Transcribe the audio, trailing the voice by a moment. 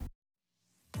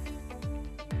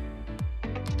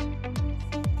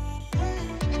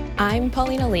I'm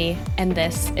Paulina Lee, and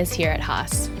this is Here at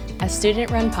Haas, a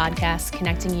student-run podcast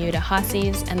connecting you to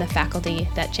Haassies and the faculty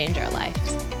that change our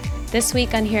lives. This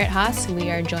week on Here at Haas,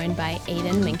 we are joined by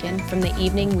Aiden Minkin from the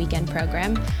Evening Weekend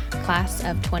Program, class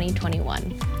of 2021.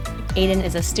 Aiden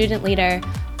is a student leader,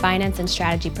 finance and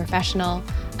strategy professional,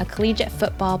 a collegiate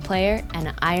football player, and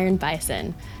an Iron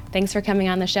Bison. Thanks for coming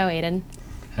on the show, Aiden.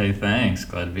 Hey, thanks.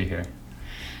 Glad to be here.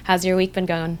 How's your week been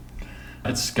going?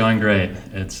 It's going great.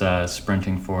 It's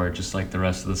sprinting forward just like the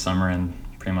rest of the summer and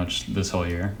pretty much this whole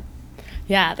year.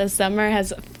 Yeah, the summer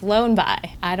has flown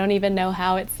by. I don't even know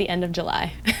how it's the end of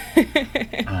July.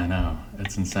 I know.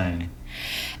 It's insane.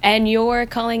 And you're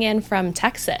calling in from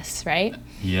Texas, right?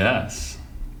 Yes.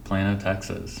 Plano,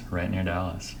 Texas, right near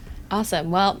Dallas. Awesome.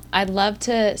 Well, I'd love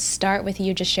to start with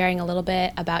you just sharing a little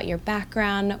bit about your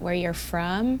background, where you're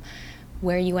from,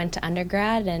 where you went to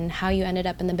undergrad, and how you ended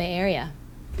up in the Bay Area.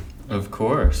 Of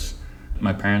course.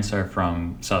 My parents are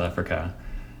from South Africa,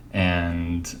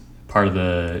 and part of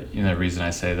the reason I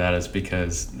say that is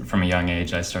because from a young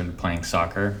age I started playing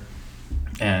soccer,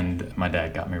 and my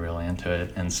dad got me really into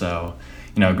it. And so,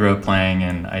 I grew up playing,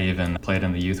 and I even played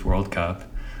in the Youth World Cup.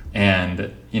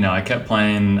 And, I kept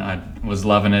playing, I was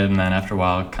loving it, and then after a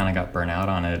while kind of got burnt out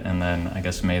on it, and then I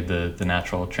guess made the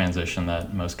natural transition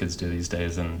that most kids do these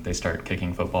days, and they start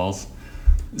kicking footballs.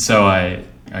 So I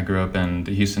grew up in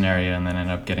the Houston area and then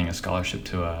ended up getting a scholarship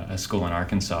to a school in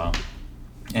Arkansas.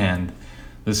 And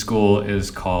the school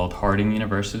is called Harding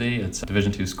University. It's a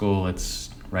Division II school. It's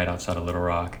right outside of Little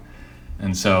Rock.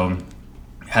 And so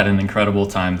had an incredible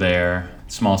time there.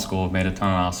 Small school, made a ton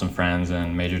of awesome friends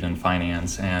and majored in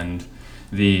finance. And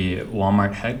the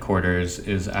Walmart headquarters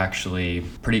is actually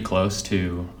pretty close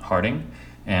to Harding,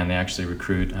 and they actually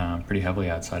recruit pretty heavily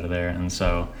outside of there. And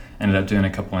so ended up doing a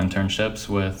couple internships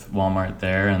with Walmart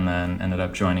there, and then ended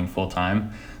up joining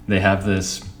full-time. They have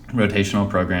this rotational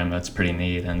program that's pretty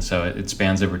neat, and so it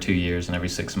spans over 2 years, and every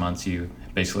 6 months you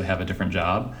basically have a different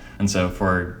job. And so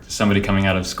for somebody coming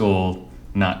out of school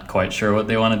not quite sure what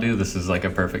they want to do, this is like a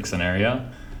perfect scenario.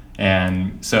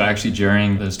 And so actually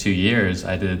during those 2 years,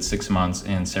 I did 6 months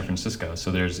in San Francisco. So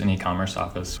there's an e-commerce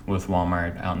office with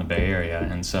Walmart out in the Bay Area.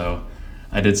 And so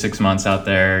I did 6 months out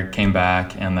there, came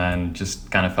back, and then just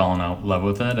kind of fell in love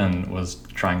with it and was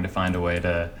trying to find a way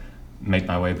to make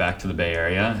my way back to the Bay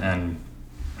Area. And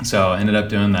so I ended up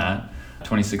doing that.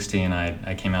 2016,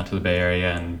 I came out to the Bay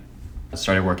Area and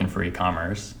started working for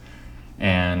e-commerce.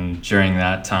 And during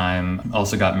that time,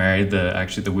 also got married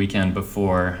the weekend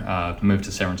before, moved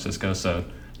to San Francisco. So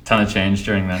a ton of change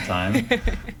during that time.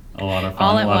 A lot of fun,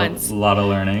 All at once. A lot of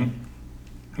learning.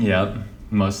 Yep,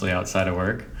 mostly outside of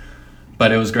work.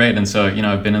 But it was great. And so,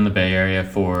 I've been in the Bay Area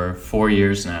for 4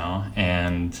 years now.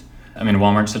 And I mean,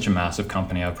 Walmart's such a massive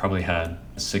company. I've probably had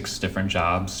 6 different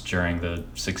jobs during the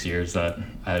 6 years that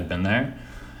I had been there.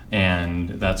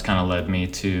 And that's kind of led me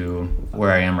to where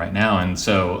I am right now. And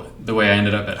so the way I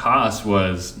ended up at Haas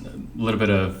was a little bit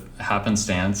of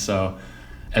happenstance. So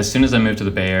as soon as I moved to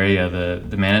the Bay Area,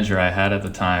 the manager I had at the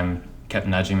time kept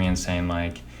nudging me and saying,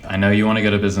 like, I know you want to go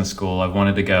to business school. I've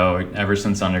wanted to go ever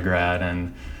since undergrad.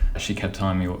 And she kept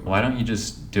telling me, why don't you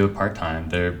just do it part-time?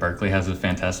 Berkeley has a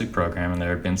fantastic program, and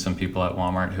there had been some people at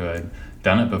Walmart who had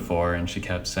done it before. And she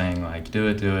kept saying, like, do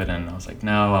it. And I was like,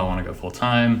 no, I want to go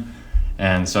full-time.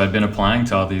 And so I'd been applying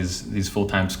to all these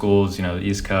full-time schools, the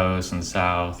East Coast and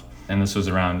South, and this was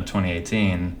around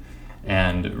 2018.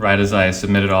 And right as I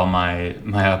submitted all my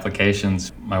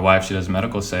applications, my wife, she does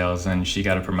medical sales, and she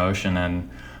got a promotion,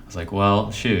 and I was like, well,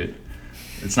 shoot,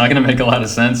 it's not going to make a lot of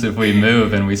sense if we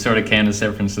move. And we sort of came to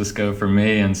San Francisco for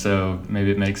me, and so maybe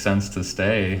it makes sense to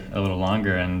stay a little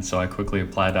longer. And so I quickly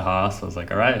applied to Haas. I was like,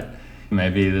 all right,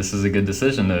 maybe this is a good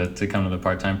decision to come to the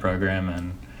part-time program.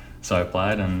 And so I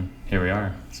applied, and here we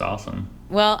are. It's awesome.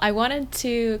 Well, I wanted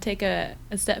to take a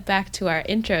step back to our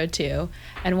intro too,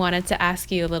 and wanted to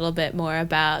ask you a little bit more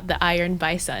about the Iron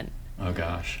Bison. Oh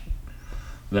gosh,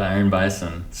 the Iron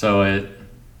Bison. So it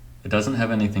doesn't have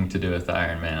anything to do with the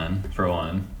Iron Man, for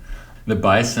one. The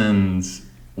Bisons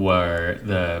were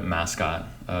the mascot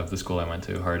of the school I went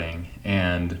to, Harding,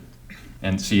 and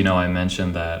so I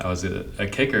mentioned that I was a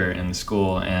kicker in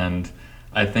school, and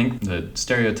I think the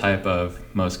stereotype of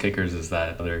most kickers is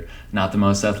that they're not the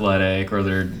most athletic, or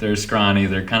they're scrawny.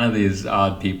 They're kind of these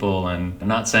odd people, and I'm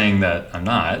not saying that I'm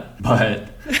not, but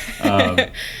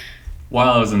while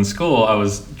I was in school, I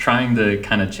was trying to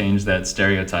kind of change that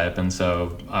stereotype, and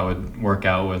so I would work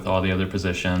out with all the other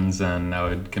positions, and I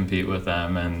would compete with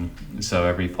them, and so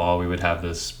every fall we would have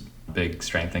this big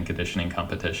strength and conditioning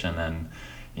competition, and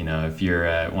if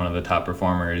you're one of the top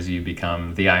performers, you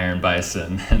become the Iron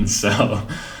Bison. And so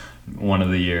one of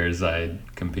the years I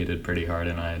competed pretty hard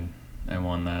and I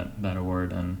won that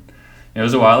award. And it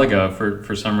was a while ago.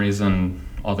 For some reason,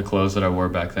 all the clothes that I wore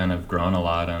back then have grown a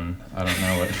lot, and I don't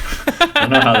know I don't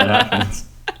know how that happens.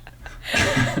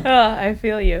 Oh, I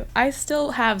feel you. I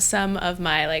still have some of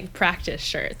my like practice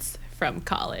shirts from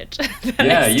college that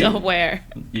I still wear.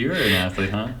 You were an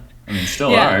athlete, huh? I mean,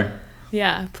 still Yeah. are.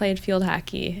 Yeah, played field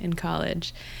hockey in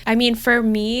college. I mean, for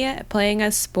me, playing a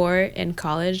sport in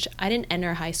college, I didn't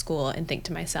enter high school and think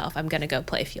to myself, I'm going to go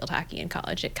play field hockey in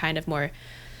college. It kind of more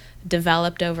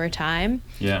developed over time.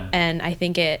 Yeah. And I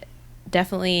think it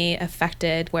definitely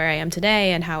affected where I am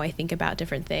today and how I think about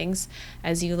different things.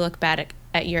 As you look back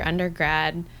at your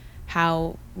undergrad,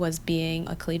 how was being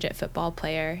a collegiate football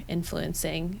player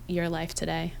influencing your life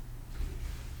today?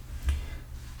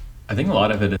 I think a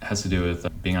lot of it has to do with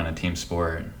being on a team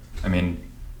sport. I mean,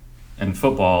 in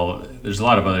football, there's a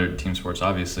lot of other team sports,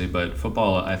 obviously, but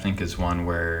football, I think, is one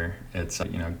where it's,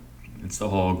 it's the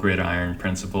whole gridiron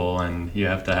principle, and you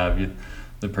have to have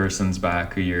the person's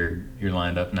back who you're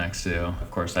lined up next to.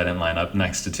 Of course, I didn't line up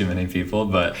next to too many people,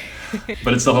 but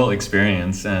it's the whole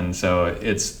experience, and so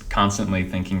it's constantly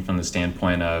thinking from the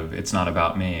standpoint of it's not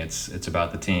about me, it's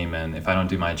about the team, and if I don't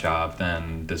do my job,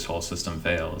 then this whole system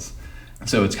fails.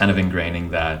 So it's kind of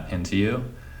ingraining that into you.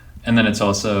 And then it's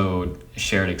also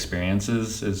shared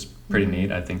experiences is pretty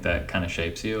neat. I think that kind of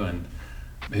shapes you. And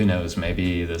who knows,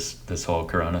 maybe this whole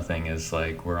Corona thing is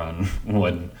like we're on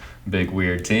one big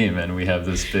weird team and we have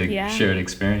this big shared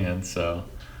experience. So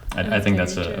I think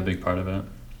that's a big part of it.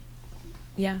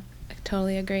 Yeah, I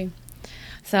totally agree.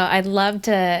 So I'd love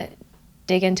to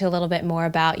dig into a little bit more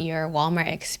about your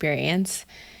Walmart experience.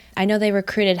 I know they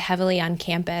recruited heavily on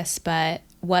campus, but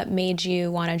what made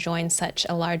you want to join such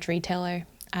a large retailer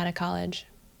out of college?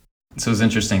 So it was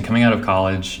interesting. Coming out of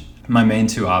college, my main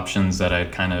two options that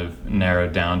I'd kind of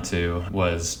narrowed down to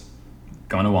was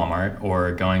going to Walmart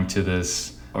or going to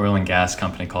this oil and gas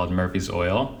company called Murphy's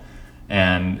Oil.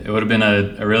 And it would have been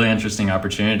a really interesting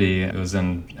opportunity. It was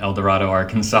in El Dorado,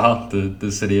 Arkansas,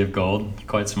 the city of gold,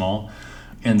 quite small.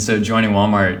 And so joining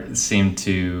Walmart seemed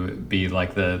to be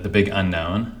like the big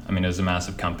unknown. I mean, it was a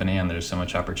massive company and there's so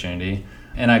much opportunity.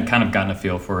 And I'd kind of gotten a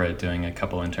feel for it doing a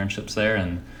couple internships there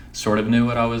and sort of knew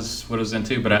what I was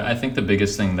into. But I think the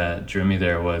biggest thing that drew me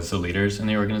there was the leaders in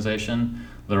the organization.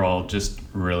 They're all just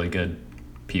really good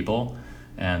people.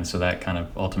 And so that kind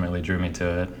of ultimately drew me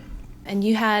to it. And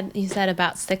you said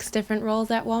about 6 different roles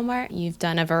at Walmart. You've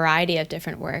done a variety of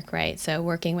different work, right? So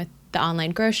working with the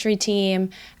online grocery team,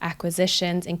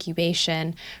 acquisitions,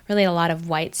 incubation, really a lot of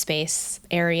white space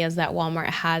areas that Walmart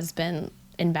has been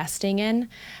investing in.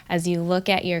 As you look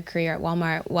at your career at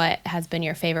Walmart, what has been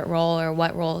your favorite role, or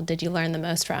what role did you learn the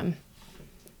most from?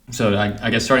 So I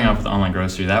guess starting off with online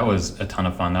grocery, that was a ton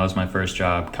of fun. That was my first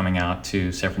job coming out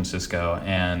to San Francisco,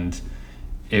 and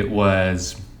it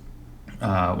was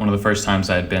one of the first times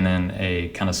I had been in a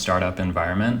kind of startup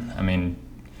environment. I mean,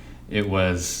 it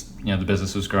was, the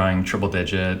business was growing triple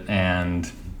digit,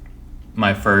 and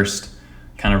my first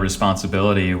kind of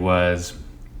responsibility was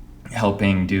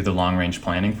helping do the long range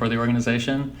planning for the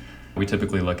organization. We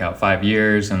typically look out 5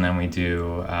 years and then we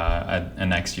do a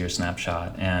next year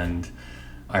snapshot. And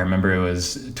I remember it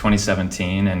was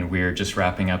 2017 and we were just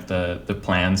wrapping up the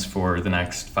plans for the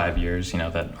next 5 years,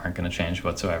 that aren't going to change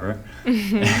whatsoever.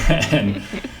 and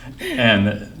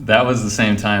that was the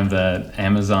same time that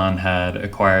Amazon had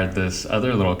acquired this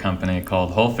other little company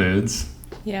called Whole Foods.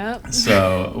 Yeah.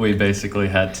 So we basically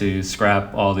had to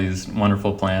scrap all these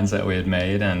wonderful plans that we had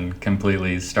made and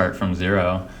completely start from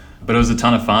zero. But it was a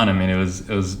ton of fun. I mean, it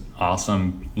was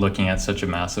awesome looking at such a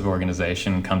massive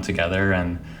organization come together,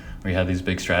 and we had these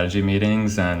big strategy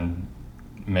meetings and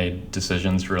made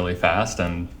decisions really fast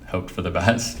and hoped for the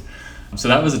best. So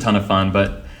that was a ton of fun.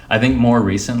 But I think more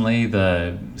recently,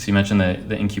 so you mentioned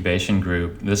the incubation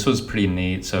group. This was pretty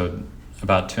neat. So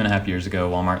about 2.5 years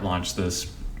ago, Walmart launched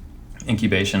this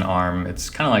incubation arm. It's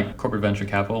kind of like corporate venture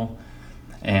capital,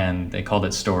 and they called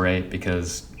it Store 8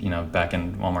 because back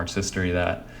in Walmart's history,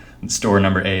 that store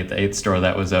number 8, the 8th store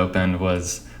that was opened,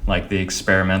 was like the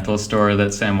experimental store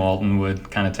that Sam Walton would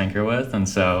kind of tinker with. And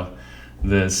so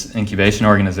this incubation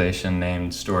organization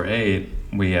named Store 8,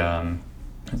 we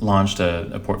launched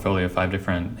a portfolio of 5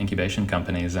 different incubation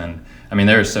companies, and I mean,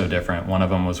 they were so different. One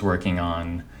of them was working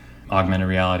on augmented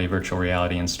reality, virtual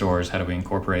reality in stores. How do we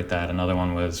incorporate that? Another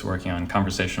one was working on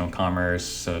conversational commerce,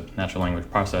 so natural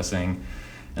language processing.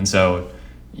 And so,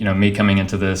 me coming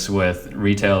into this with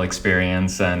retail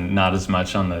experience and not as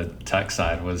much on the tech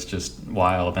side was just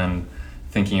wild, and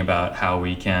thinking about how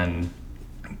we can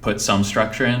put some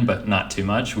structure in, but not too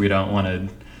much. We don't want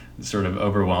to sort of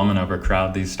overwhelm and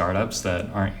overcrowd these startups that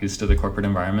aren't used to the corporate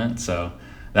environment. So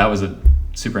that was a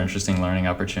super interesting learning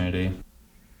opportunity.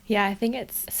 Yeah, I think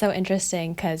it's so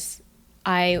interesting because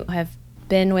I have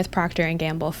been with Procter &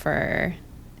 Gamble for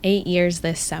 8 years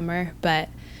this summer, but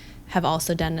have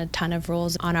also done a ton of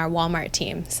roles on our Walmart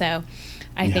team. So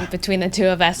I think between the two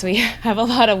of us, we have a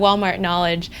lot of Walmart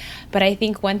knowledge. But I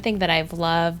think one thing that I've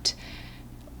loved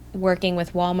working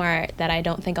with Walmart that I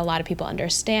don't think a lot of people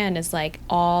understand is like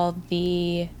all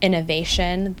the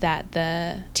innovation that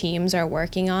the teams are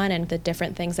working on and the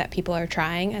different things that people are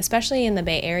trying, especially in the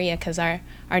Bay Area, because our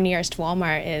nearest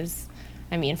Walmart is,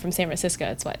 I mean, from San Francisco,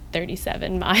 it's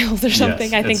 37 miles or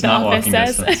something, yes, I think the office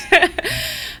says. Distance.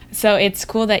 So it's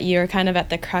cool that you're kind of at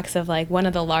the crux of like one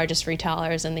of the largest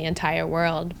retailers in the entire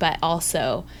world, but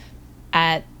also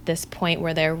at this point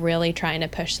where they're really trying to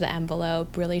push the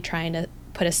envelope, really trying to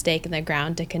put a stake in the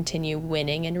ground to continue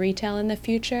winning in retail in the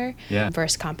future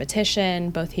versus competition,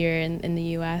 both here in the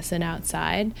US and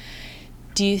outside.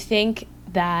 Do you think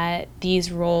that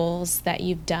these roles that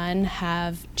you've done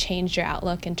have changed your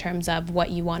outlook in terms of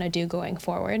what you want to do going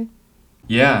forward?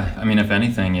 Yeah, I mean, if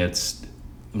anything, it's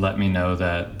let me know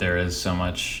that there is so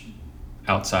much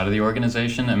outside of the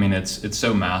organization. I mean, it's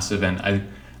so massive, and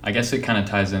I guess it kind of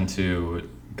ties into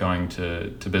going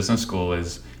to business school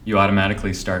is you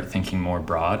automatically start thinking more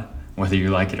broad, whether you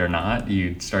like it or not.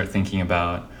 You start thinking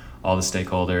about all the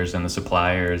stakeholders and the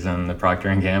suppliers and the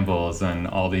Procter & Gamble's and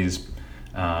all these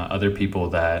other people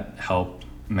that help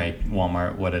make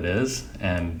Walmart what it is,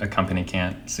 and a company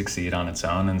can't succeed on its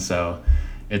own. And so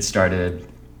it started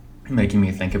making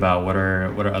me think about what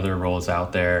are other roles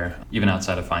out there, even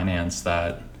outside of finance,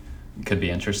 that could be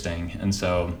interesting. And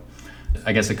so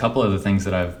I guess a couple of the things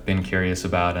that I've been curious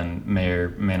about and may or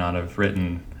may not have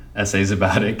written essays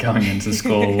about it going into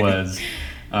school was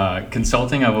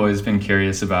consulting. I've always been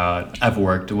curious about. I've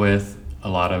worked with a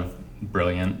lot of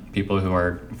brilliant people who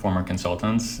are former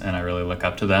consultants, and I really look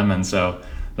up to them. And so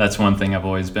that's one thing I've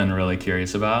always been really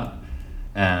curious about.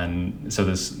 And so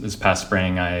this past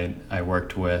spring, I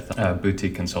worked with a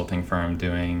boutique consulting firm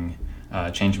doing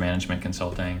change management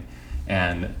consulting.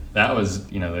 And that was,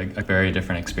 a very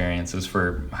different experiences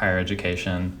for higher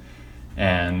education.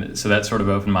 And so that sort of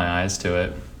opened my eyes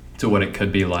to what it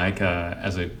could be like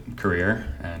as a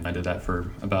career. And I did that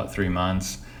for about 3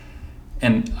 months.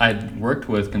 And I'd worked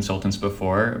with consultants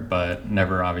before, but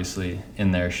never obviously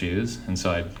in their shoes. And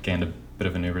so I gained a bit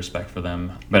of a new respect for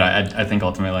them. But I think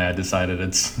ultimately I decided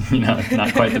it's, not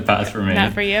quite the path for me.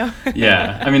 Not for you.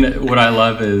 Yeah. I mean, what I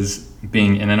love is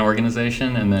being in an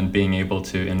organization and then being able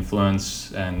to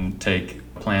influence and take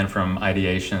a plan from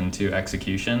ideation to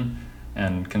execution.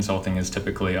 And consulting is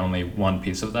typically only one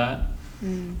piece of that.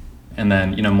 Mm. And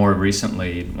then, more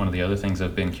recently, one of the other things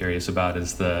I've been curious about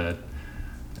is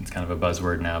it's kind of a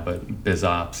buzzword now, but biz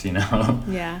ops,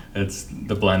 Yeah. It's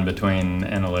the blend between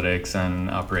analytics and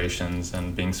operations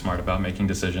and being smart about making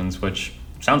decisions, which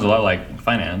sounds a lot like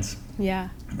finance. Yeah.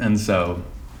 And so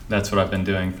that's what I've been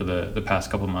doing for the past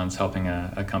couple of months, helping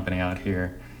a company out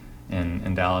here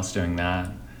in Dallas doing that.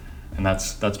 And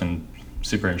that's been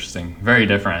super interesting, very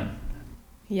different.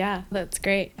 Yeah, that's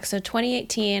great. So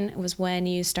 2018 was when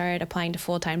you started applying to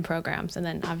full-time programs and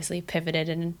then obviously pivoted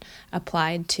and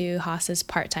applied to Haas's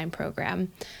part-time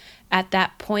program. At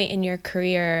that point in your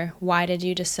career, why did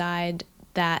you decide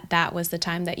that was the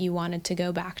time that you wanted to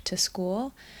go back to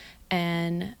school?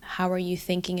 And how are you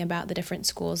thinking about the different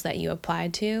schools that you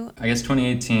applied to? I guess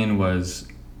 2018 was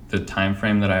the time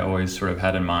frame that I always sort of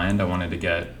had in mind. I wanted to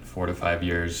get 4 to 5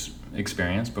 years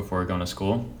experience before going to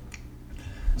school.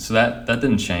 So that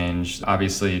didn't change.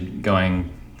 Obviously,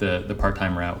 going the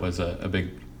part-time route was a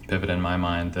big pivot in my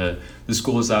mind. The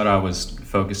schools that I was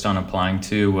focused on applying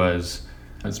to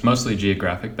it's mostly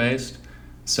geographic based.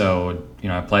 So,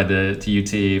 I applied to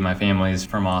UT. My family's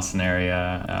from Austin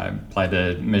area. I applied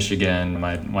to Michigan.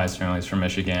 My wife's family's from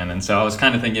Michigan. And so I was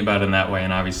kind of thinking about it in that way,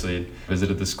 and obviously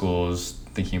visited the schools,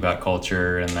 thinking about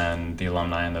culture and then the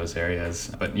alumni in those areas.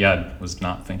 But yeah, I was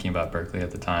not thinking about Berkeley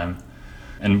at the time,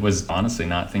 and was honestly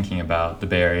not thinking about the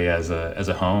Bay Area as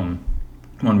a home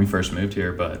when we first moved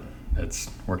here, but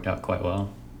it's worked out quite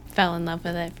well. Fell in love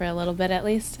with it for a little bit at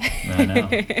least. I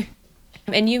know.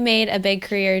 And you made a big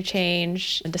career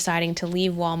change, deciding to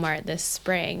leave Walmart this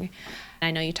spring.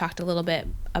 I know you talked a little bit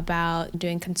about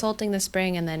doing consulting this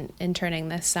spring and then interning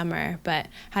this summer, but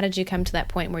how did you come to that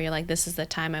point where you're like, this is the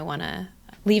time I want to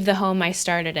leave the home I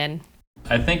started in?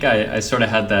 I think I sort of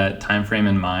had that time frame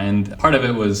in mind. Part of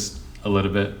it was a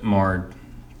little bit more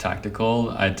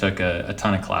tactical. I took a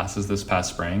ton of classes this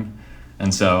past spring,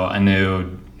 and so I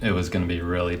knew it was going to be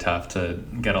really tough to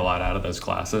get a lot out of those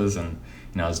classes. And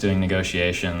I was doing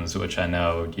negotiations, which I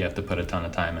know you have to put a ton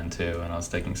of time into, and I was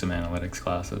taking some analytics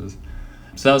classes.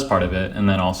 So that was part of it. And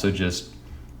then also just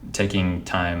taking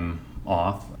time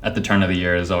off. At the turn of the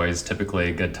year is always typically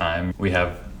a good time. We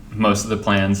have most of the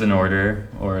plans in order,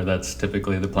 or that's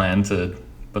typically the plan, to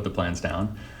put the plans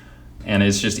down. And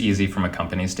it's just easy from a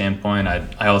company standpoint.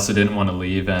 I also didn't want to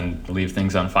leave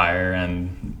things on fire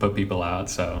and put people out,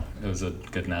 so it was a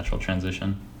good natural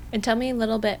transition. And tell me a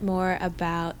little bit more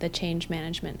about the change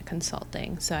management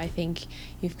consulting. So I think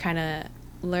you've kind of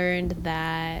learned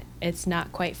that it's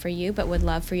not quite for you, but would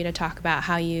love for you to talk about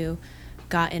how you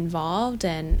got involved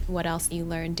and what else you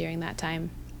learned during that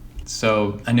time.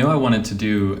 So I knew I wanted to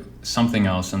do something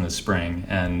else in the spring,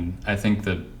 and I think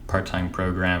the part-time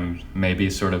program maybe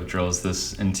sort of drills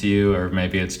this into you, or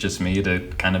maybe it's just me to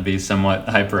kind of be somewhat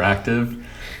hyperactive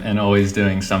and always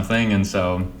doing something. And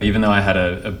so even though I had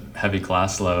a heavy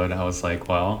class load, I was like,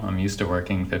 well, I'm used to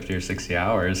working 50 or 60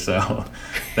 hours, so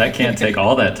that can't take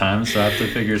all that time, so I have to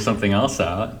figure something else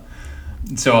out.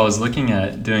 So I was looking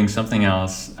at doing something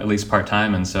else, at least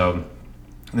part-time, and so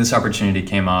this opportunity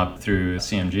came up through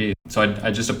CMG. So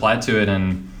I just applied to it,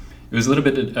 and it was a little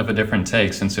bit of a different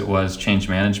take since it was change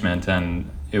management, and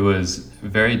it was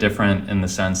very different in the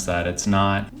sense that it's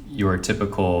not your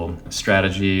typical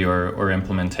strategy or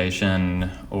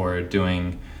implementation or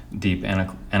doing deep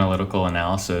analytical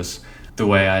analysis. The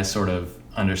way I sort of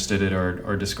understood it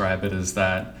or describe it is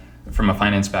that from a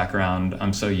finance background,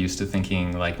 I'm so used to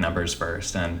thinking like numbers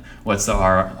first and what's the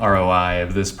ROI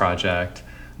of this project.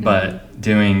 But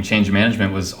doing change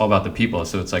management was all about the people.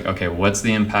 So it's like, okay, what's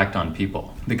the impact on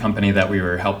people? The company that we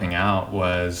were helping out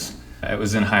was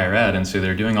in higher ed. And so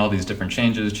they're doing all these different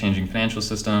changes, changing financial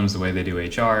systems, the way they do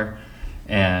HR.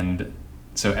 And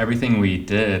so everything we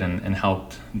did and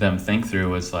helped them think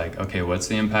through was like, okay, what's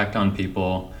the impact on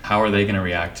people? How are they going to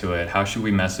react to it? How should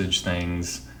we message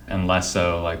things? And less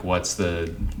so like, what's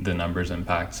the numbers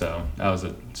impact? So that was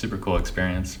a super cool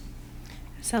experience.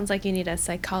 Sounds like you need a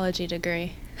psychology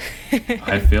degree.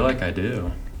 I feel like I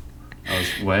do. I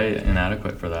was way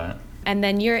inadequate for that. And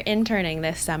then you're interning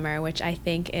this summer, which I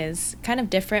think is kind of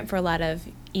different for a lot of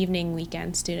evening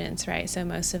weekend students, right? So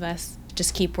most of us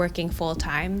just keep working full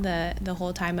time the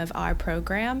whole time of our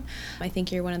program. I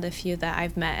think you're one of the few that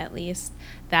I've met, at least,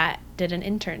 that did an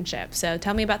internship. So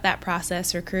tell me about that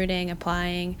process, recruiting,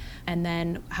 applying, and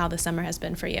then how the summer has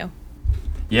been for you.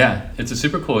 Yeah, it's a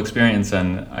super cool experience,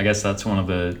 and I guess that's one of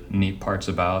the neat parts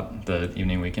about the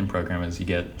evening weekend program is you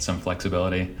get some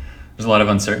flexibility. There's a lot of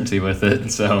uncertainty with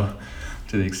it, so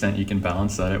to the extent you can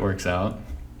balance that, it works out.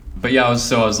 But yeah, I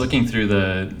was looking through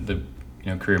the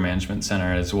career management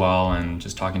center as well, and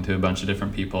just talking to a bunch of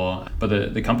different people.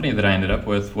 But the company that I ended up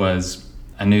with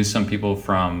I knew some people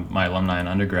from my alumni in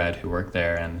undergrad who worked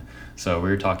there, and so we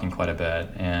were talking quite a bit,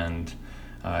 and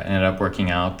ended up working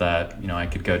out that I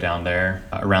could go down there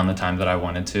around the time that I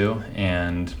wanted to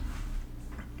and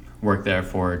work there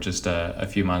for just a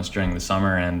few months during the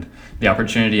summer. And the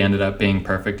opportunity ended up being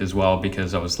perfect as well,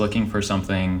 because I was looking for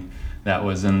something that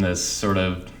was in this sort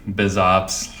of biz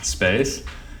ops space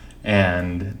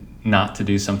and not to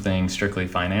do something strictly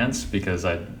finance, because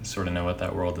I sort of know what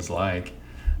that world is like.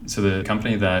 So the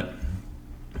company that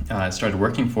I started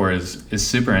working for is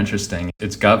super interesting.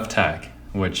 It's GovTech,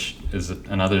 which is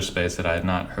another space that I had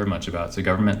not heard much about. So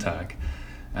government tech.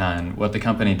 And what the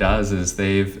company does is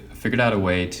they've figured out a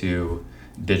way to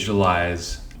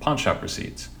digitalize pawn shop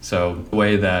receipts. So the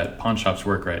way that pawn shops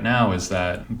work right now is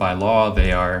that by law,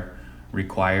 they are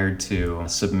required to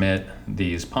submit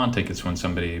these pawn tickets when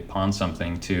somebody pawns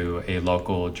something to a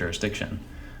local jurisdiction,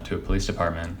 to a police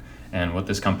department. And what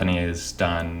this company has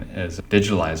done is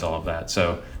digitalize all of that.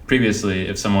 So previously,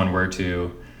 if someone were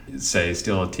to say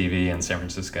steal a TV in San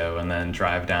Francisco and then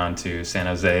drive down to San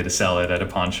Jose to sell it at a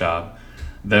pawn shop,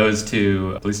 those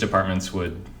two police departments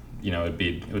would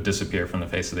disappear from the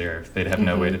face of the earth. They'd have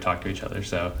no way to talk to each other.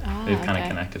 So they've kind of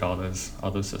connected all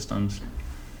those systems.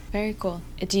 Very cool.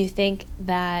 Do you think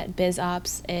that biz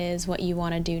ops is what you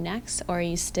want to do next, or are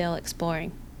you still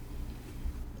exploring?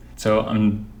 So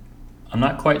I'm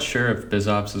not quite sure if biz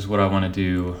ops is what I want to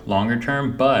do longer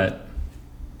term, but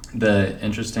the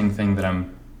interesting thing that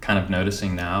I'm kind of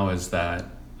noticing now is that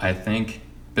I think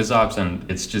BizOps, and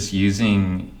it's just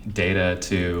using data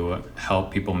to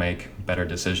help people make better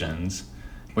decisions,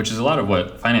 which is a lot of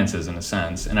what finance is in a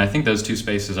sense. And I think those two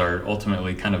spaces are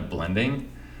ultimately kind of blending.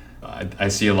 I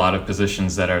see a lot of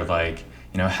positions that are like,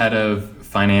 head of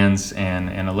finance and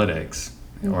analytics,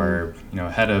 or,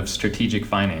 head of strategic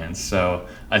finance. So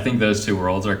I think those two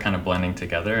worlds are kind of blending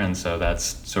together. And so that's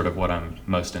sort of what I'm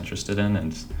most interested in,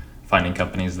 and finding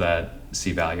companies that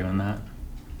see value in that.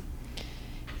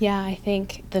 Yeah, I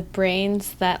think the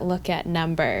brains that look at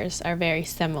numbers are very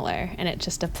similar, and it's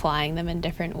just applying them in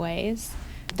different ways.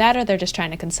 That or they're just trying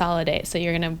to consolidate, so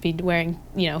you're going to be wearing,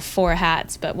 4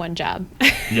 hats, but one job.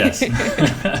 Yes.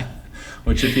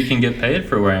 Which if you can get paid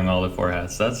for wearing all the 4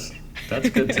 hats, that's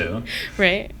good too.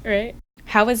 Right.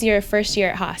 How was your first year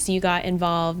at Haas? You got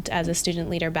involved as a student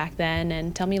leader back then,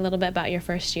 and tell me a little bit about your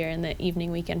first year in the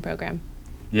evening weekend program.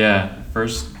 Yeah,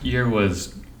 first year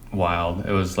was wild.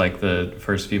 It was like the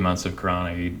first few months of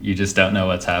Corona. You just don't know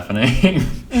what's happening,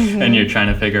 and you're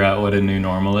trying to figure out what a new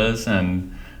normal is.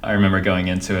 And I remember going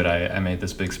into it, I made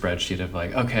this big spreadsheet of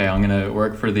like, okay, I'm going to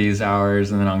work for these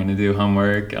hours, and then I'm going to do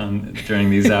homework during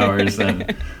these hours,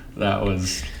 and that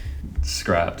was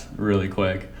scrapped really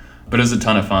quick. But it was a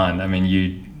ton of fun. I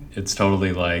mean, it's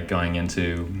totally like going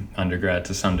into undergrad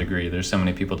to some degree. There's so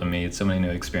many people to meet, so many new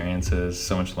experiences,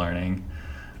 so much learning.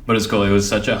 But it's cool. It was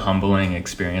such a humbling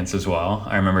experience as well.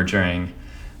 I remember during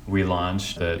We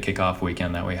Launch, the kickoff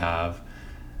weekend that we have,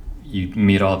 you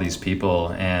meet all these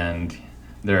people and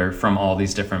they're from all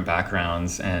these different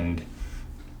backgrounds, and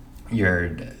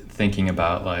you're thinking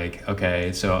about like,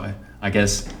 okay, so I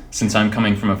guess since I'm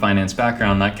coming from a finance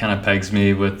background, that kind of pegs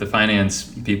me with the finance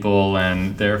people,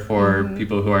 and therefore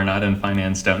people who are not in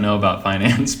finance don't know about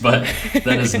finance, but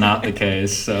that is not the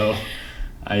case. So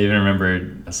I even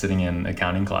remember sitting in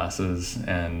accounting classes,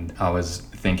 and I was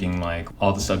thinking like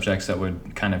all the subjects that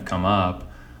would kind of come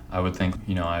up, I would think,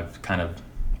 I've kind of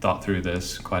thought through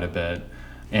this quite a bit.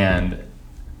 And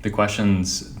the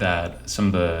questions that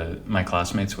some of my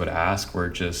classmates would ask were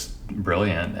just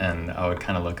brilliant, and I would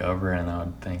kind of look over and I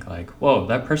would think like, whoa,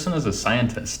 that person is a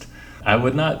scientist. I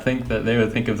would not think that they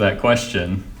would think of that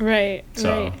question. Right.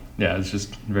 Yeah, it's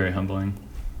just very humbling.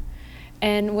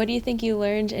 And what do you think you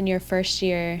learned in your first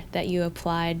year that you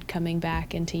applied coming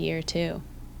back into year 2?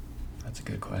 That's a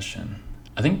good question.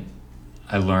 I think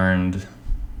I learned,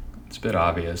 it's a bit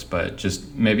obvious, but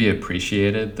just maybe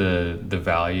appreciated the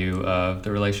value of the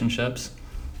relationships.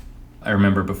 I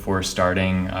remember before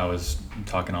starting, I was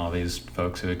talking to all these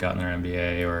folks who had gotten their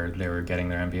MBA, or they were getting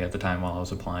their MBA at the time while I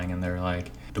was applying, and they were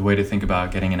like, the way to think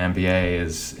about getting an MBA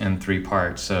is in 3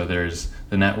 parts. So there's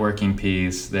the networking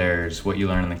piece, there's what you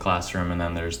learn in the classroom, and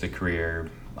then there's the career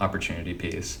opportunity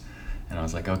piece. And I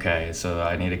was like, okay, so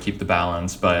I need to keep the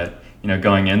balance. But,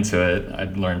 going into it,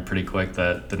 I'd learned pretty quick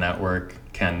that the network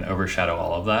can overshadow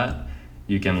all of that.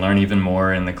 You can learn even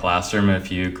more in the classroom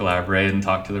if you collaborate and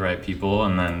talk to the right people,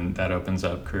 and then that opens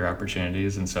up career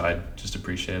opportunities. And so I just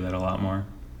appreciate that a lot more.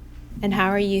 And how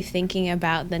are you thinking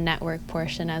about the network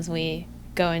portion as we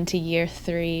go into year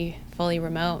 3 fully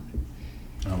remote?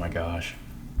 Oh my gosh.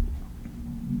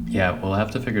 Yeah, we'll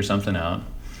have to figure something out.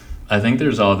 I think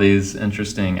there's all these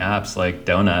interesting apps, like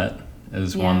Donut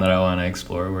is one that I want to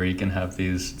explore, where you can have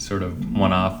these sort of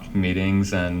one-off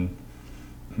meetings and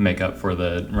make up for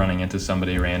the running into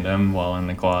somebody random while in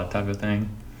the quad type of thing.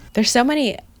 There's so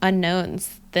many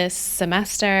unknowns this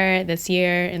semester, this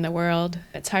year in the world.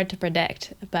 It's hard to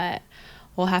predict, but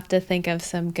we'll have to think of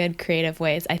some good creative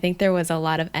ways. I think there was a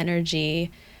lot of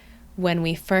energy when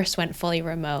we first went fully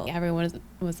remote. Everyone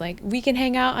was like, we can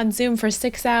hang out on Zoom for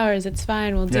 6 hours. It's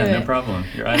fine. We'll do it. Yeah, no problem.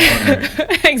 Your eyes won't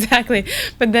hurt. Exactly.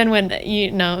 But then when,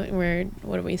 we're,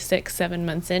 6-7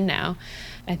 months in now,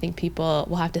 I think people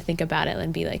will have to think about it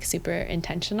and be like super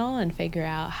intentional and figure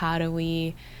out how do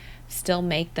we still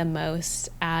make the most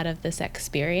out of this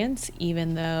experience,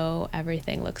 even though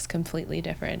everything looks completely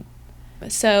different.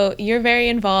 So you're very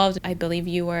involved. I believe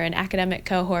you were an academic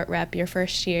cohort rep your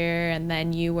first year, and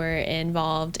then you were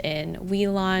involved in We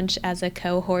Launch as a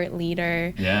cohort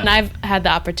leader. Yeah. And I've had the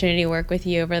opportunity to work with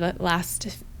you over the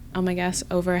last,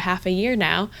 over half a year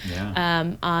now,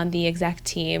 on the exec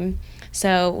team.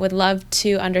 So would love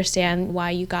to understand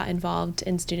why you got involved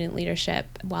in student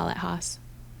leadership while at Haas.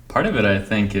 Part of it, I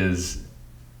think, is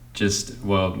just,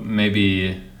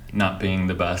 maybe not being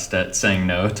the best at saying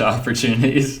no to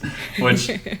opportunities, which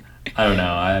I don't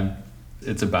know.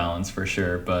 It's a balance for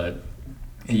sure, but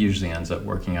it usually ends up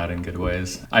working out in good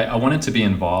ways. I wanted to be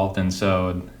involved, and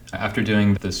so after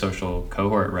doing the social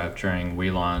cohort rep during We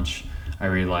Launch, I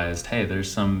realized, hey, there's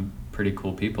some pretty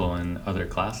cool people in other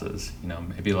classes,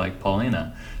 maybe like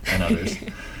Paulina and others.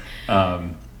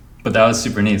 But that was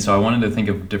super neat. So I wanted to think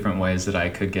of different ways that I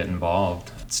could get involved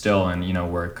still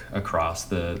and, work across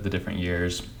the different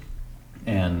years.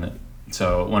 And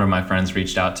so one of my friends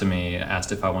reached out to me,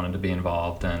 asked if I wanted to be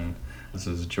involved. And this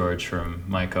is George from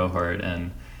my cohort.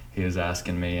 And he was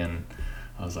asking me, and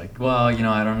I was like,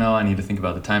 I don't know. I need to think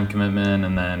about the time commitment.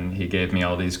 And then he gave me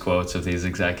all these quotes of these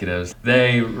executives.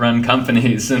 They run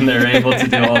companies and they're able to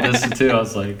do all this too. I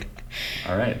was like,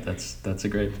 All right, that's a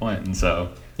great point. And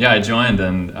so, yeah, I joined,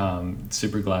 and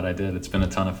super glad I did. It's been a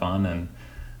ton of fun, and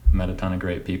met a ton of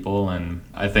great people. And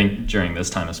I think during this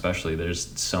time especially,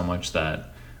 there's so much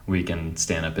that we can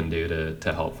stand up and do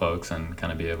to help folks and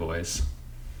kind of be a voice.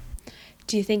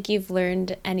 Do you think you've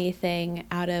learned anything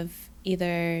out of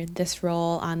either this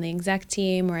role on the exec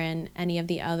team or in any of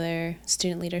the other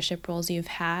student leadership roles you've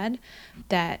had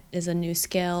that is a new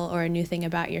skill or a new thing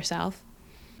about yourself?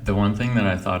 The one thing that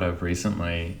I thought of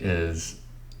recently is,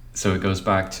 so it goes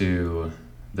back to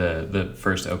the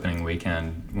first opening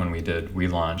weekend when we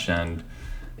launch, and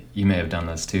you may have done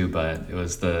this too, but it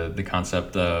was the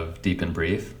concept of deep and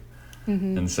brief.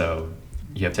 Mm-hmm. And so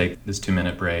you have to take this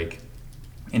 2-minute break,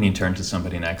 and you turn to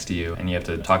somebody next to you and you have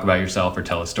to talk about yourself or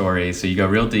tell a story. So you go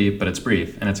real deep, but it's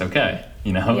brief, and it's okay.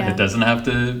 Yeah. It doesn't have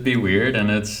to be weird, and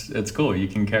it's cool. You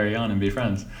can carry on and be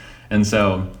friends. And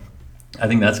so I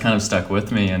think that's kind of stuck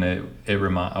with me, and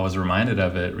I was reminded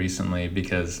of it recently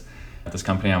because at this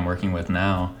company I'm working with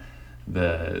now,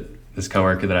 this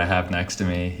coworker that I have next to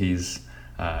me, he's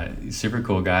a super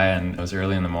cool guy, and it was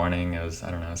early in the morning. It was,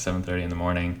 7:30 in the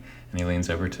morning, and he leans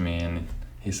over to me and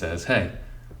he says, "Hey,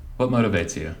 what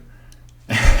motivates you?"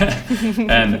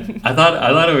 And I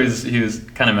thought he was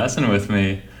kind of messing with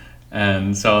me.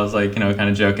 And so I was like, kind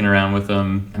of joking around with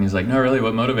him. And he's like, "No, really,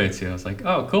 what motivates you?" I was like,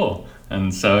 "Oh, cool."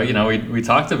 And so, we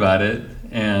talked about it,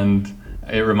 and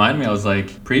it reminded me, I was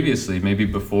like, previously, maybe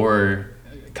before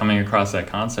coming across that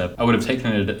concept, I would have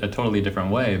taken it a totally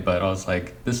different way, but I was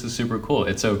like, this is super cool.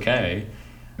 It's okay.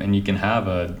 And you can have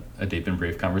a deep and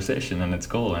brief conversation, and it's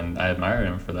cool. And I admire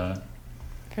him for that.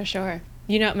 For sure.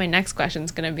 You know what my next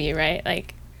question's going to be, right?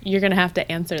 Like, you're going to have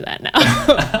to answer that now.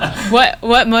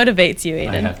 What motivates you, Aiden?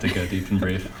 I have to go deep and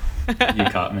brief. You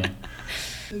caught me.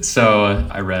 So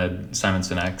I read Simon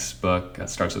Sinek's book,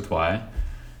 Starts With Why,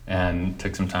 and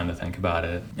took some time to think about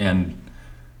it. And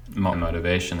my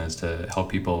motivation is to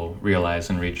help people realize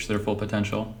and reach their full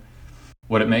potential.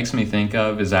 What it makes me think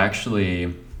of is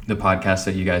actually the podcast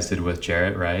that you guys did with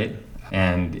Jarrett, right?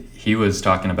 And he was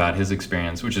talking about his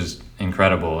experience, which is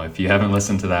incredible. If you haven't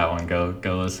listened to that one,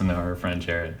 go listen to our friend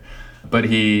Jarrett. But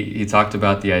he talked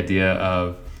about the idea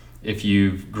of, if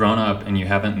you've grown up and you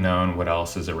haven't known what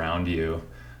else is around you,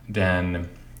 then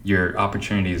your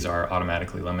opportunities are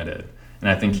automatically limited. And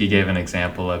I think he gave an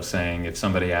example of saying, if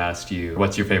somebody asked you,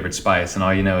 what's your favorite spice, and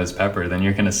all you know is pepper, then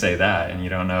you're going to say that, and you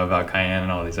don't know about cayenne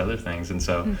and all these other things. And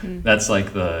so that's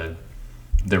like the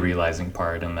realizing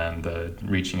part, and then the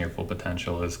reaching your full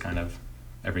potential is kind of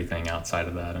everything outside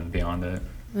of that and beyond it.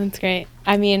 That's great.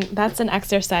 I mean, that's an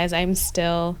exercise I'm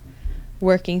still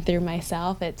working through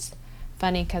myself. It's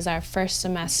funny because our first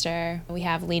semester we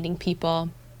have leading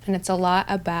people, and it's a lot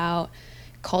about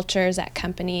cultures at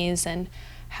companies and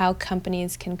how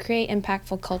companies can create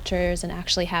impactful cultures and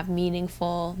actually have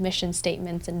meaningful mission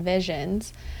statements and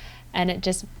visions. And it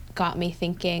just got me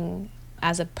thinking,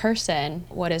 as a person,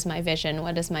 what is my vision?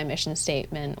 What is my mission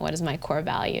statement? What is my core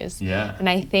values? Yeah. And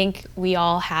I think we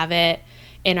all have it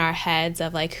in our heads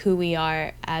of like who we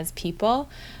are as people,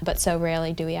 but so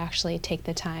rarely do we actually take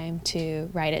the time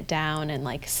to write it down and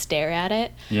like stare at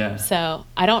it. Yeah. So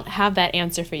I don't have that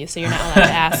answer for you, so you're not allowed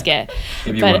to ask it.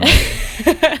 Give you one.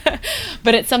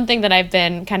 But it's something that I've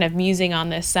been kind of musing on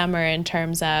this summer in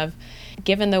terms of,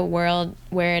 given the world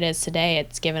where it is today,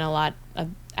 it's given a lot of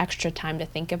extra time to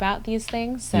think about these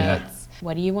things. So it's,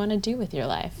 what do you want to do with your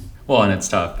life? Well, and it's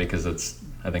tough because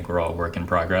I think we're all work in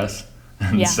progress.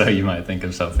 And so you might think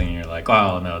of something and you're like,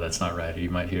 oh, no, that's not right. Or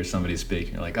you might hear somebody speak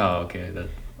and you're like, oh, okay,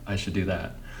 I should do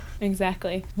that.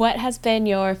 Exactly. What has been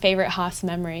your favorite Haas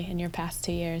memory in your past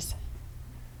 2 years?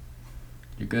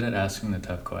 You're good at asking the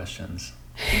tough questions.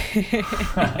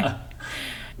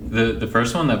 The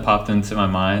first one that popped into my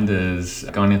mind is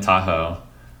going to Tahoe.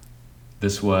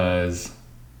 This was,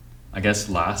 I guess,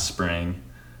 last spring.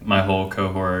 My whole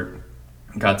cohort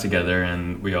got together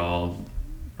and we all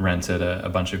rented a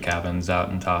bunch of cabins out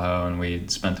in Tahoe, and we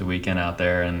spent a weekend out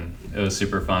there, and it was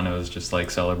super fun. It was just like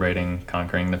celebrating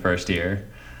conquering the first year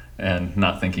and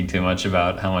not thinking too much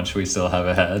about how much we still have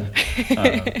ahead.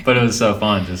 But it was so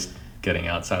fun just getting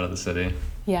outside of the city.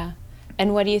 Yeah.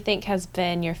 And what do you think has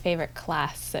been your favorite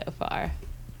class so far?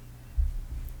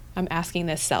 I'm asking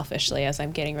this selfishly as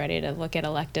I'm getting ready to look at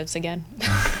electives again.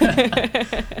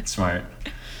 Smart.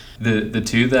 The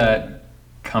two that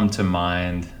come to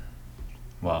mind,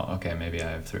 well, okay, maybe I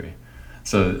have three.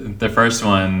 So the first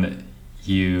one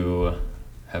you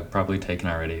have probably taken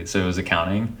already. So it was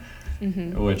accounting,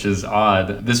 which is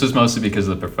odd. This was mostly because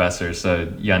of the professor. So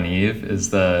Yaniv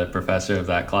is the professor of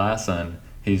that class, and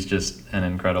he's just an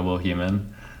incredible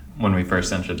human. when we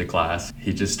first entered the class,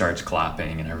 he just starts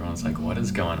clapping and everyone's like, what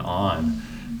is going on?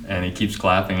 And he keeps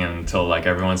clapping until like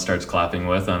everyone starts clapping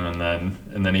with him,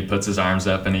 and then he puts his arms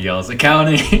up and he yells,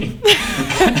 "Accounting!"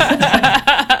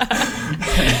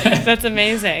 That's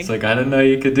amazing. It's like, I didn't know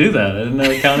you could do that. I didn't know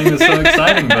accounting was so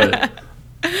exciting, but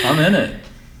I'm in it.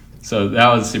 So that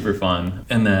was super fun.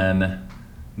 And then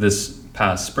this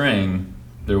past spring,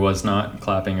 there was not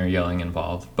clapping or yelling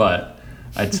involved, but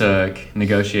I took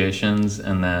negotiations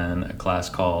and then a class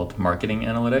called marketing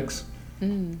analytics.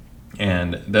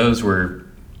 And those were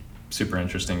super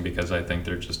interesting because I think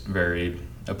they're just very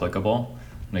applicable.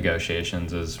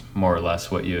 Negotiations is more or less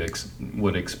what you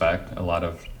would expect. A lot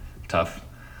of tough,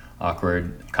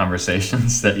 awkward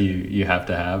conversations that you have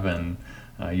to have, and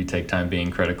you take time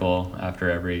being critical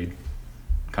after every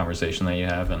conversation that you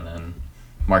have. And then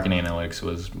marketing analytics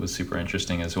was super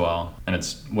interesting as well, and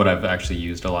it's what I've actually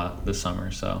used a lot this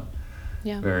summer, so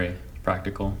very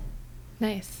practical.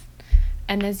 Nice.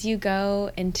 And as you go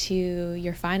into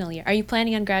your final year, are you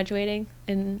planning on graduating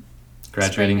in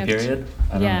graduating period?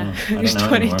 I don't know. I don't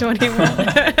know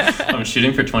 2021. I'm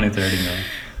shooting for 2030 now.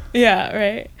 Yeah,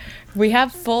 right. We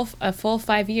have a full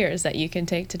 5 years that you can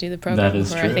take to do the program. That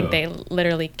is before true. I think they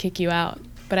literally kick you out.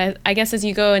 But I guess as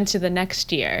you go into the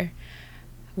next year,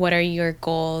 what are your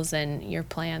goals and your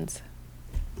plans?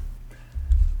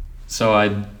 So I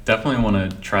definitely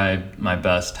want to try my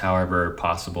best, however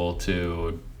possible,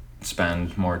 to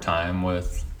spend more time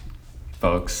with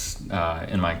folks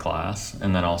in my class,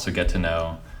 and then also get to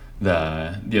know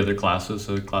the other classes,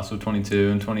 so the class of 22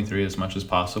 and 23, as much as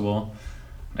possible.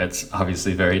 It's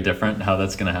obviously very different how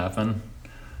that's going to happen.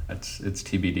 It's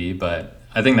TBD, but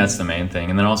I think that's the main thing.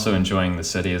 And then also enjoying the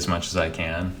city as much as I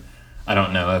can. I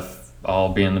don't know if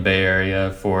I'll be in the Bay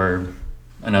Area for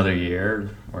another year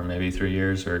or maybe 3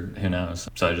 years, or who knows.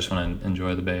 So I just want to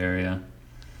enjoy the Bay Area.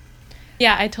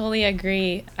 Yeah, I totally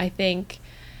agree. I think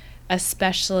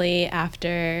especially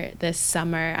after this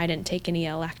summer, I didn't take any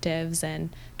electives and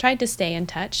tried to stay in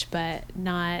touch, but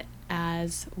not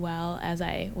as well as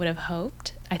I would have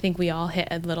hoped. I think we all hit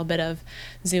a little bit of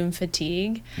Zoom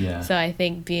fatigue. Yeah. So I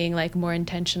think being like more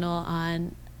intentional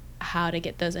on how to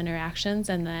get those interactions,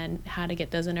 and then how to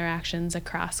get those interactions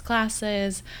across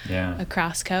classes,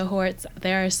 across cohorts.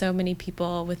 There are so many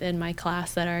people within my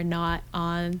class that are not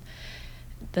on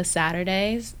the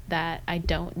Saturdays that I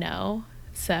don't know.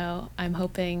 So I'm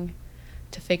hoping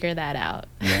to figure that out.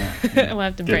 Yeah. We'll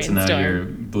have to brainstorm. Get to know your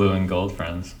blue and gold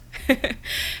friends.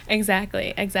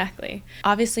 Exactly.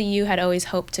 Obviously, you had always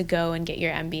hoped to go and get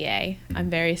your MBA. I'm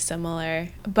very similar.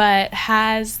 But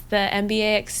has the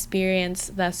MBA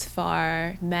experience thus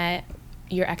far met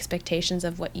your expectations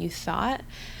of what you thought?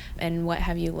 And what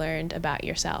have you learned about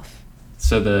yourself?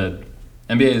 So the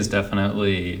MBA has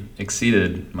definitely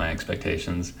exceeded my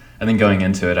expectations. I think going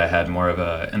into it, I had more of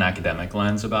an academic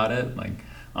lens about it. Like,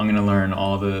 I'm going to learn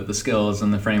all the skills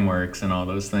and the frameworks and all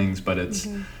those things, but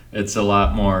it's a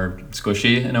lot more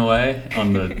squishy in a way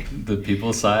on the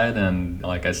people side. And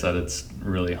like I said, it's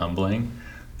really humbling.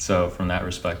 So from that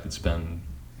respect, it's been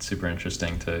super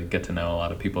interesting to get to know a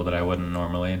lot of people that I wouldn't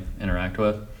normally interact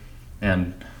with.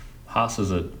 And Haas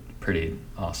is a pretty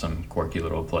awesome, quirky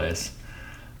little place.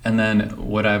 And then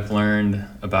what I've learned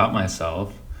about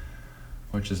myself,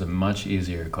 which is a much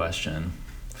easier question.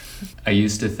 I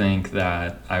used to think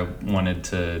that I wanted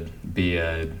to be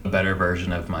a better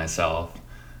version of myself,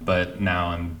 but now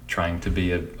I'm trying to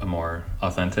be a more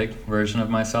authentic version of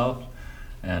myself.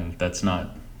 And that's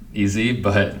not easy,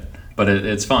 but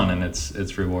it's fun, and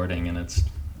it's rewarding, and it's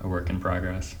a work in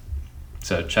progress.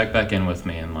 So check back in with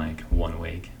me in like 1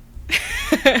 week.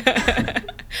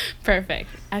 Perfect.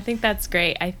 I think that's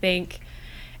great. I think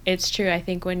it's true. I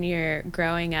think when you're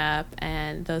growing up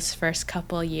and those first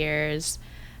couple years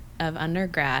of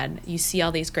undergrad, you see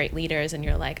all these great leaders and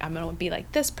you're like, I'm going to be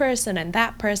like this person and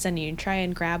that person. You try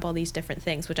and grab all these different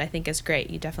things, which I think is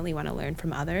great. You definitely want to learn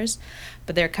from others.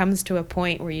 But there comes to a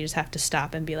point where you just have to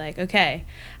stop and be like, okay,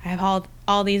 I have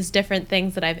all these different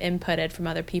things that I've inputted from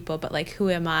other people, but like, who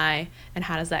am I and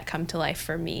how does that come to life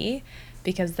for me?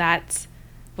 Because that's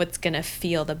what's going to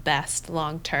feel the best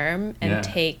long term and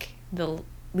take the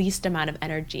least amount of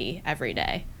energy every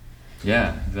day.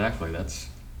 Yeah, exactly. That's,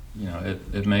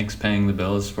 it makes paying the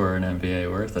bills for an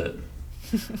MBA worth it.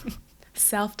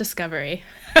 Self-discovery.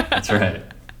 That's right.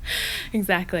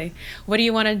 Exactly. What do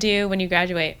you want to do when you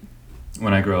graduate?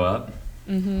 When I grow up?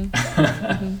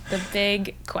 The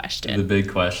big question. The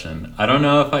big question. I don't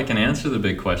know if I can answer the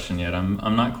big question yet.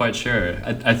 I'm not quite sure.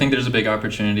 I think there's a big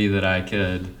opportunity that I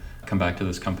could come back to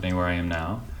this company where I am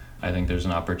now. I think there's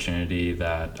an opportunity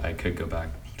that I could go back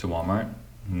to Walmart.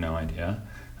 No idea.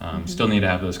 Still need to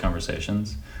have those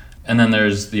conversations. And then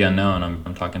there's the unknown.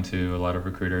 I'm talking to a lot of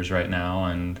recruiters right now,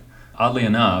 and oddly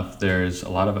enough, there's a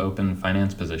lot of open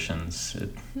finance positions.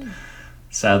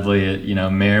 Sadly,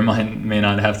 it may or may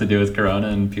not have to do with Corona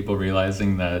and people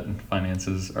realizing that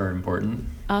finances are important.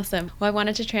 Awesome. Well, I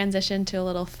wanted to transition to a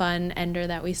little fun ender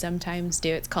that we sometimes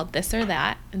do. It's called This or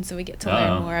That, and so we get to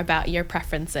learn more about your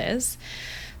preferences.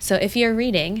 So if you're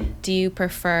reading, do you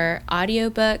prefer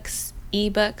audiobooks,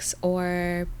 ebooks,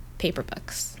 or paper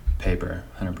books? Paper,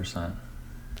 100%.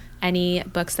 Any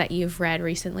books that you've read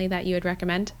recently that you would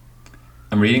recommend?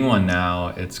 I'm reading one now.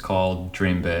 It's called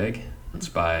Dream Big. It's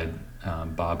by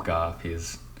Bob Goff.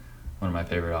 He's one of my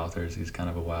favorite authors. He's kind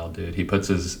of a wild dude. He puts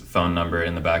his phone number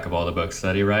in the back of all the books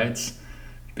that he writes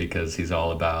because he's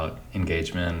all about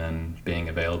engagement and being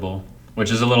available, which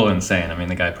is a little insane. I mean,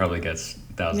 the guy probably gets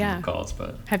thousands of calls.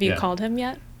 But have you called him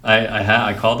yet?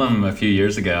 I called him a few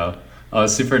years ago. I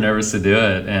was super nervous to do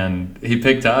it, and he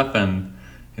picked up, and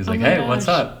he's like, "Hey, what's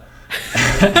up?"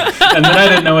 And then I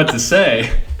didn't know what to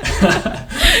say.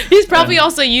 He's probably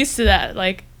also used to that,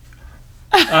 like.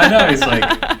 I know. He's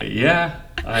like, "Yeah,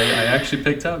 I actually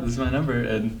picked up. This is my number,"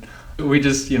 and we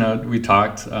just, we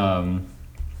talked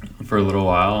for a little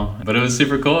while, but it was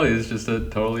super cool. He's just a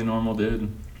totally normal dude.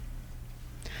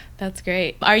 That's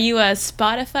great. Are you a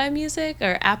Spotify Music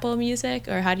or Apple Music,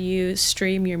 or how do you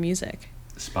stream your music?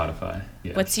 Spotify.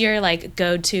 Yes. What's your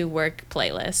go-to work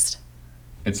playlist?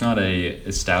 It's not a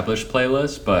established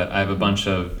playlist, but I have a bunch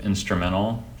of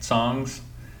instrumental songs.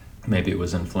 Maybe it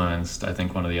was influenced. I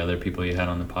think one of the other people you had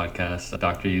on the podcast,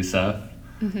 Dr. Youssef,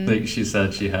 she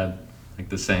said she had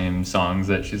the same songs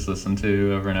that she's listened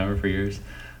to over and over for years.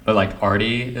 But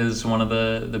Artie is one of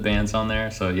the bands on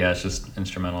there. So yeah, it's just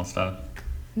instrumental stuff.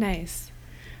 Nice.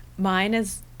 Mine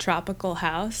is Tropical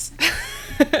House.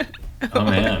 Oh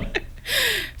man.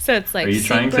 So it's Are you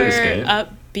trying to escape?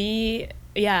 Upbeat.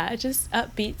 Yeah, just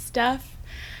upbeat stuff.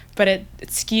 But it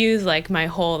skews my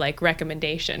whole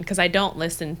recommendation because I don't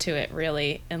listen to it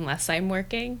really unless I'm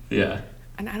working. Yeah.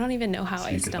 And I don't even know how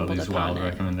I stumbled all these upon wild it.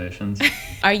 Recommendations.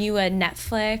 Are you a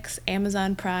Netflix,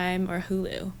 Amazon Prime, or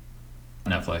Hulu?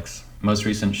 Netflix. Most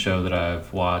recent show that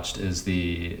I've watched is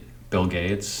the Bill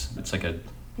Gates. It's like a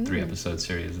 3-episode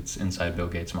series. It's Inside Bill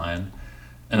Gates' Mind.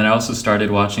 And then I also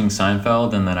started watching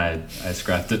Seinfeld, and then I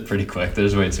scrapped it pretty quick.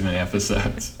 There's way too many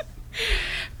episodes.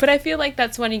 But I feel like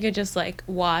that's one you could just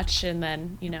watch and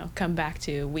then, come back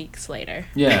to weeks later.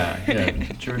 Yeah.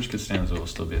 George Costanza will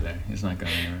still be there. He's not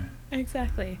going anywhere.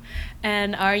 Exactly.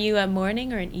 And are you a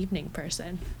morning or an evening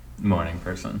person? Morning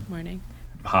person. Morning.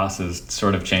 Haas has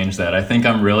sort of changed that. I think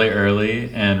I'm really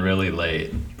early and really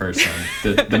late person.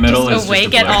 The middle is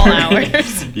awake just a blur. at all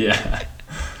hours. Yeah.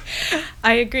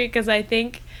 I agree because I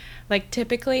think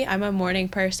typically I'm a morning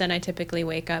person. I typically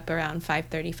wake up around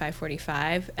 5:30,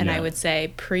 5:45, and I would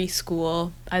say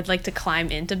preschool I'd like to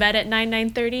climb into bed at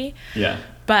 9:30. Yeah.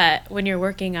 But when you're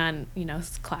working on,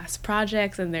 class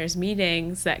projects and there's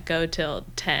meetings that go till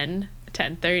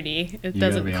 10:30, it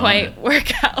doesn't quite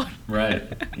work out. Right.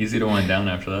 Easy to wind down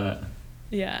after that.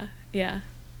 Yeah.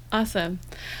 Awesome.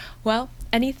 Well,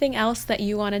 anything else that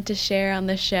you wanted to share on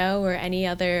the show or any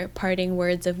other parting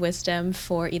words of wisdom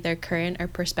for either current or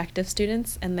prospective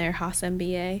students in their Haas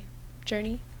MBA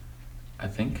journey? I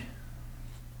think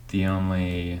the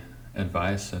only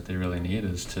advice that they really need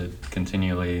is to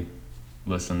continually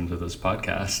listen to this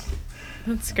podcast.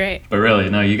 That's great. But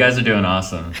really, no, you guys are doing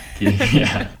awesome.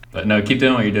 Yeah. But no, keep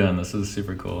doing what you're doing. This is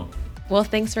super cool. Well,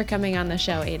 thanks for coming on the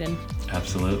show, Aiden.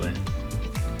 Absolutely.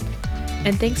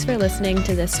 And thanks for listening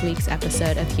to this week's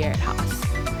episode of Here at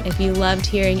Haas. If you loved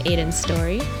hearing Aiden's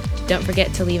story, don't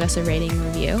forget to leave us a rating and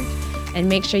review. And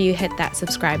make sure you hit that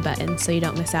subscribe button so you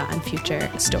don't miss out on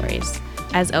future stories.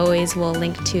 As always, we'll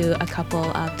link to a couple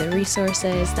of the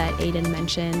resources that Aiden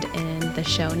mentioned in the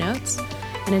show notes.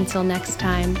 And until next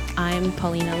time, I'm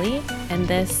Paulina Lee, and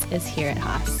this is Here at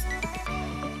Haas.